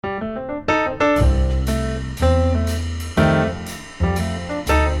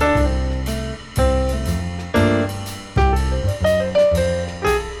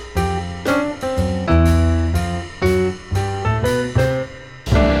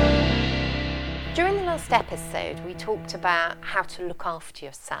last episode, we talked about how to look after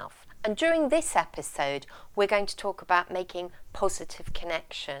yourself. And during this episode, we're going to talk about making positive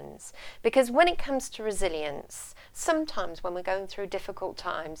connections. Because when it comes to resilience, sometimes when we're going through difficult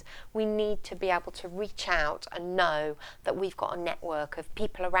times, we need to be able to reach out and know that we've got a network of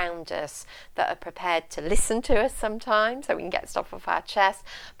people around us that are prepared to listen to us sometimes, so we can get stuff off our chest,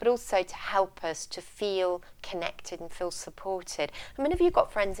 but also to help us to feel connected and feel supported. I mean, have you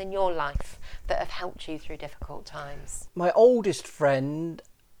got friends in your life that have helped you through difficult times? My oldest friend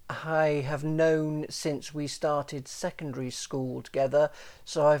I have known since we started secondary school together,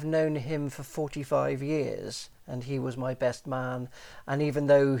 so I've known him for 45 years, and he was my best man. And even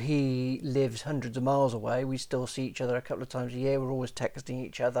though he lives hundreds of miles away, we still see each other a couple of times a year. We're always texting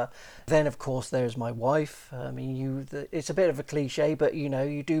each other. Then, of course, there's my wife. I mean, it's a bit of a cliche, but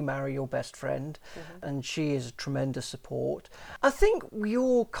you do marry your best friend, and she is a tremendous support. I think we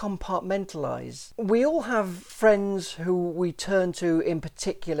all compartmentalise. We all have friends who we turn to in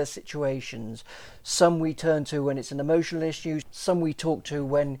particular situations. Some we turn to when it's an emotional issue, some we talk to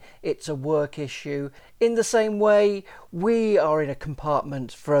when it's a work issue. In the same way, we are in a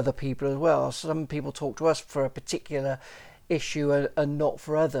compartment for other people as well. Some people talk to us for a particular issue and not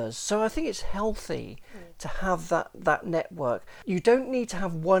for others. So I think it's healthy to have that network. You don't need to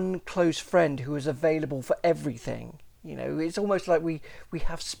have one close friend who is available for everything. It's almost like we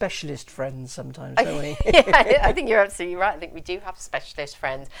have specialist friends sometimes, don't we? Yeah, I think you're absolutely right. I think we do have specialist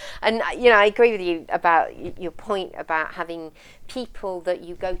friends. And, I agree with you about your point about having people that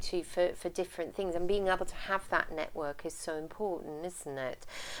you go to for different things, and being able to have that network is so important, isn't it?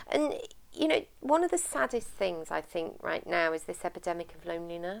 And, one of the saddest things I think right now is this epidemic of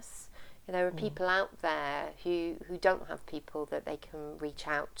loneliness. There are people out there who don't have people that they can reach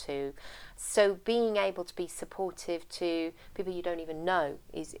out to. So being able to be supportive to people you don't even know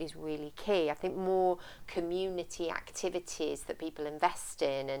is really key. I think more community activities that people invest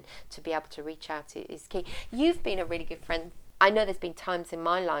in and to be able to reach out is key. You've been a really good friend. I know there's been times in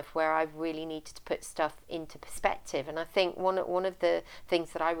my life where I've really needed to put stuff into perspective, and I think one of the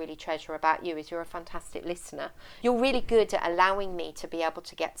things that I really treasure about you is you're a fantastic listener. You're really good at allowing me to be able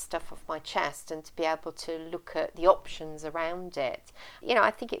to get stuff off my chest and to be able to look at the options around it. I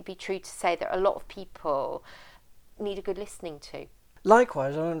think it'd be true to say that a lot of people need a good listening to.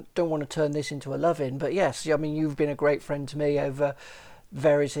 Likewise, I don't want to turn this into a love-in, but yes, I mean, you've been a great friend to me over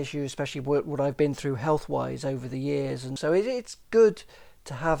various issues, especially what I've been through health-wise over the years, and so it's good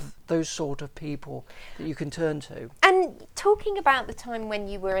to have those sort of people that you can turn to. And talking about the time when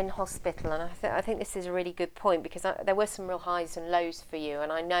you were in hospital, and I think this is a really good point, because there were some real highs and lows for you,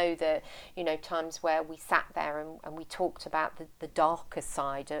 and I know that times where we sat there and we talked about the darker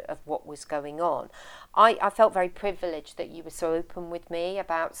side of what was going on. I felt very privileged that you were so open with me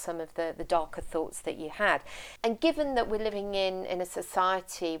about some of the darker thoughts that you had. And given that we're living in a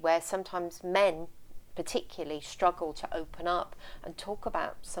society where sometimes men particularly struggle to open up and talk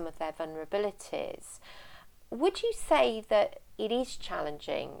about some of their vulnerabilities, would you say that it is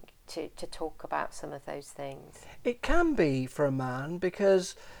challenging to talk about some of those things? It can be for a man,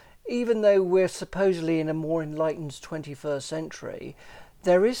 because even though we're supposedly in a more enlightened 21st century,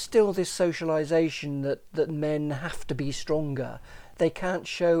 there is still this socialisation that men have to be stronger. They can't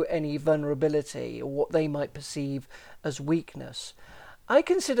show any vulnerability or what they might perceive as weakness. I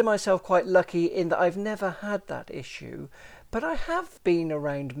consider myself quite lucky in that I've never had that issue, but I have been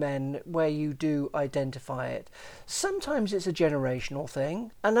around men where you do identify it. Sometimes it's a generational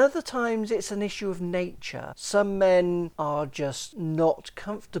thing, and other times it's an issue of nature. Some men are just not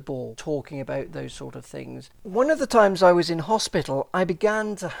comfortable talking about those sort of things. One of the times I was in hospital, I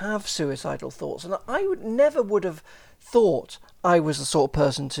began to have suicidal thoughts, and I never would have thought I was the sort of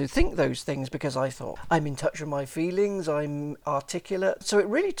person to think those things, because I thought I'm in touch with my feelings, I'm articulate. So it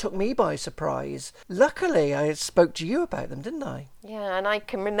really took me by surprise. Luckily, I spoke to you about them, didn't I? Yeah, and I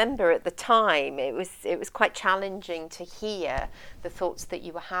can remember at the time it was quite challenging to hear the thoughts that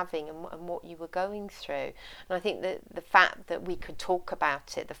you were having and what you were going through. And I think that the fact that we could talk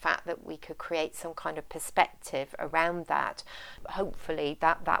about it, the fact that we could create some kind of perspective around that, hopefully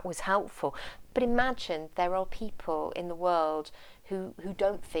that was helpful. But imagine there are people in the world who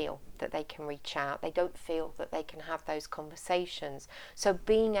don't feel that they can reach out. They don't feel that they can have those conversations. So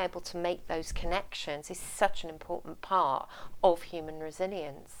being able to make those connections is such an important part of human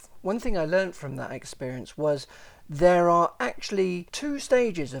resilience. One thing I learned from that experience was there are actually two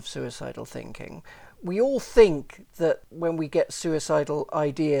stages of suicidal thinking. We all think that when we get suicidal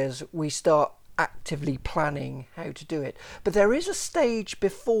ideas, we start actively planning how to do it. But there is a stage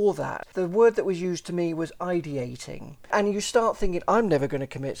before that. The word that was used to me was ideating. And you start thinking, I'm never going to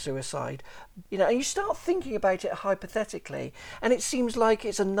commit suicide. And you start thinking about it hypothetically. And it seems like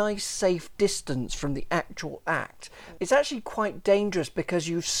it's a nice, safe distance from the actual act. It's actually quite dangerous because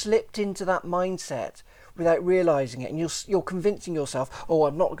you've slipped into that mindset without realising it. And you're convincing yourself, oh,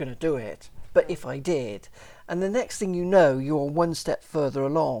 I'm not going to do it. But if I did, and the next thing you know, you're one step further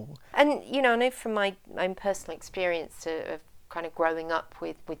along. And, I know from my own personal experience of kind of growing up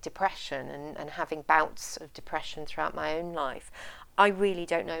with depression and having bouts of depression throughout my own life, I really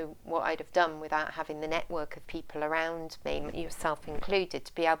don't know what I'd have done without having the network of people around me, yourself included,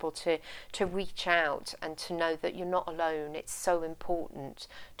 to be able to reach out and to know that you're not alone. It's so important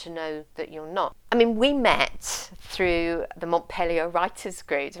to know that you're not. I mean, we met through the Montpellier Writers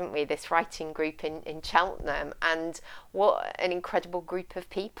Group, didn't we? This writing group in Cheltenham. And what an incredible group of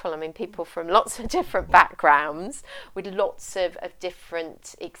people. I mean, people from lots of different backgrounds with lots of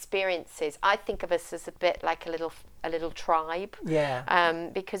different experiences. I think of us as a bit like a little tribe. Yeah.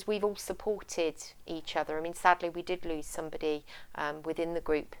 Because we've all supported each other. I mean, sadly, we did lose somebody within the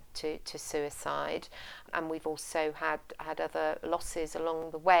group to suicide, and we've also had other losses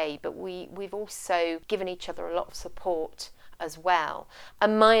along the way, but we've also given each other a lot of support as well.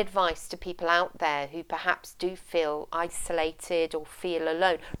 And my advice to people out there who perhaps do feel isolated or feel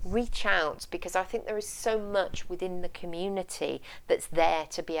alone, reach out, because I think there is so much within the community that's there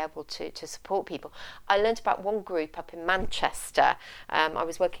to be able to support people. I learned about one group up in Manchester. I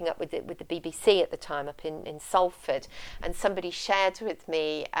was working up with the BBC at the time up in Salford, and somebody shared with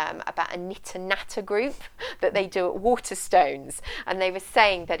me about a knitter natter group that they do at Waterstones, and they were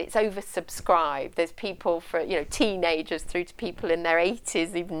saying that it's oversubscribed. There's people for teenagers through to people in their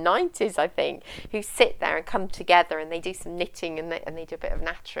 80s, even 90s, I think, who sit there and come together and they do some knitting and they do a bit of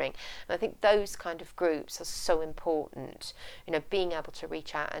nattering. And I think those kind of groups are so important, being able to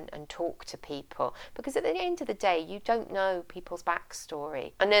reach out and talk to people, because at the end of the day, you don't know people's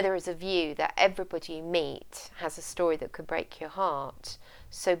backstory. I know there is a view that everybody you meet has a story that could break your heart.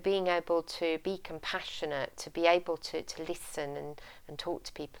 So being able to be compassionate, to be able to listen and talk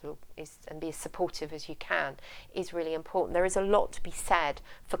to people and be as supportive as you can is really important. There is a lot to be said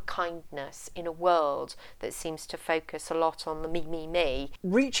for kindness in a world that seems to focus a lot on the me.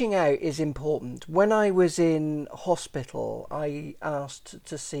 Reaching out is important. When I was in hospital, I asked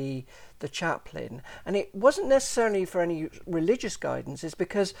to see the chaplain, and it wasn't necessarily for any religious guidance. It's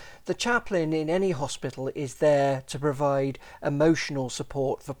because the chaplain in any hospital is there to provide emotional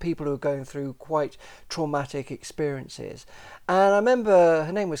support for people who are going through quite traumatic experiences. And I remember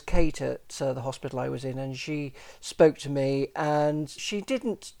her name was Kate at the hospital I was in, and she spoke to me, and she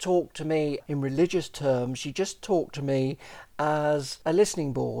didn't talk to me in religious terms. She just talked to me as a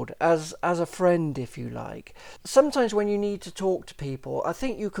listening board, as a friend, if you like. Sometimes when you need to talk to people, I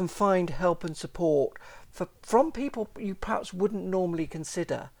think you can find help and support from people you perhaps wouldn't normally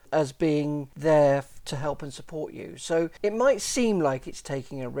consider as being there to help and support you. So it might seem like it's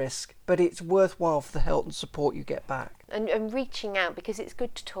taking a risk, but it's worthwhile for the help and support you get back. And reaching out, because it's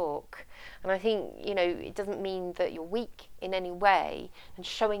good to talk. And I think, it doesn't mean that you're weak in any way, and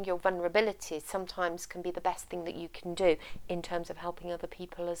showing your vulnerabilities sometimes can be the best thing that you can do in terms of helping other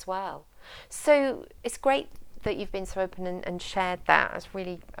people as well. So it's great that you've been so open and shared that. I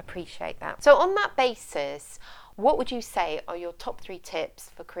really appreciate that. So on that basis, what would you say are your top 3 tips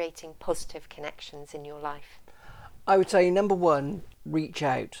for creating positive connections in your life? I would say, number 1, reach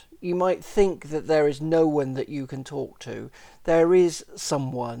out. You might think that there is no one that you can talk to. There is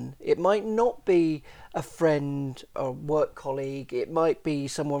someone. It might not be a friend or work colleague. It might be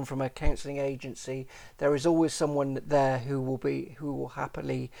someone from a counselling agency. There is always someone there who will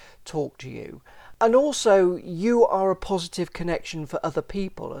happily talk to you. And also, you are a positive connection for other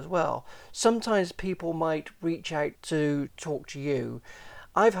people as well. Sometimes people might reach out to talk to you.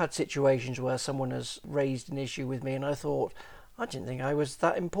 I've had situations where someone has raised an issue with me and I thought, I didn't think I was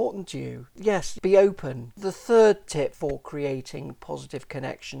that important to you. Yes, be open. The third tip for creating positive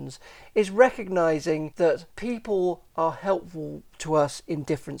connections is recognising that people are helpful to us in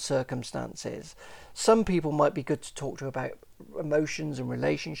different circumstances. Some people might be good to talk to about emotions and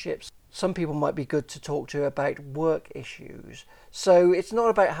relationships. Some people might be good to talk to about work issues. So it's not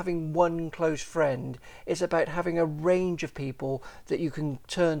about having one close friend. It's about having a range of people that you can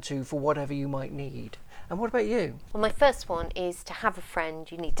turn to for whatever you might need. And what about you? Well, my first one is to have a friend,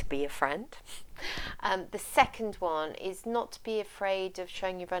 you need to be a friend. The second one is not to be afraid of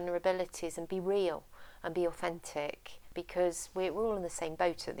showing your vulnerabilities and be real and be authentic, because we're all in the same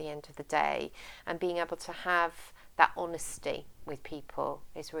boat at the end of the day, and being able to have that honesty with people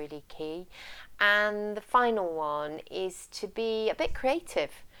is really key. And the final one is to be a bit creative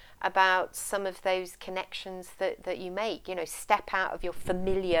about some of those connections that you make. You know, step out of your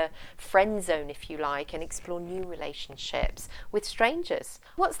familiar friend zone, if you like, and explore new relationships with strangers.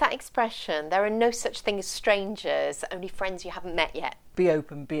 What's that expression? There are no such thing as strangers, only friends you haven't met yet. Be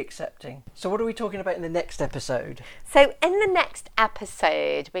open, be accepting. So what are we talking about in the next episode? So in the next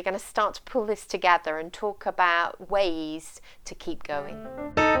episode, we're going to start to pull this together and talk about ways to keep going.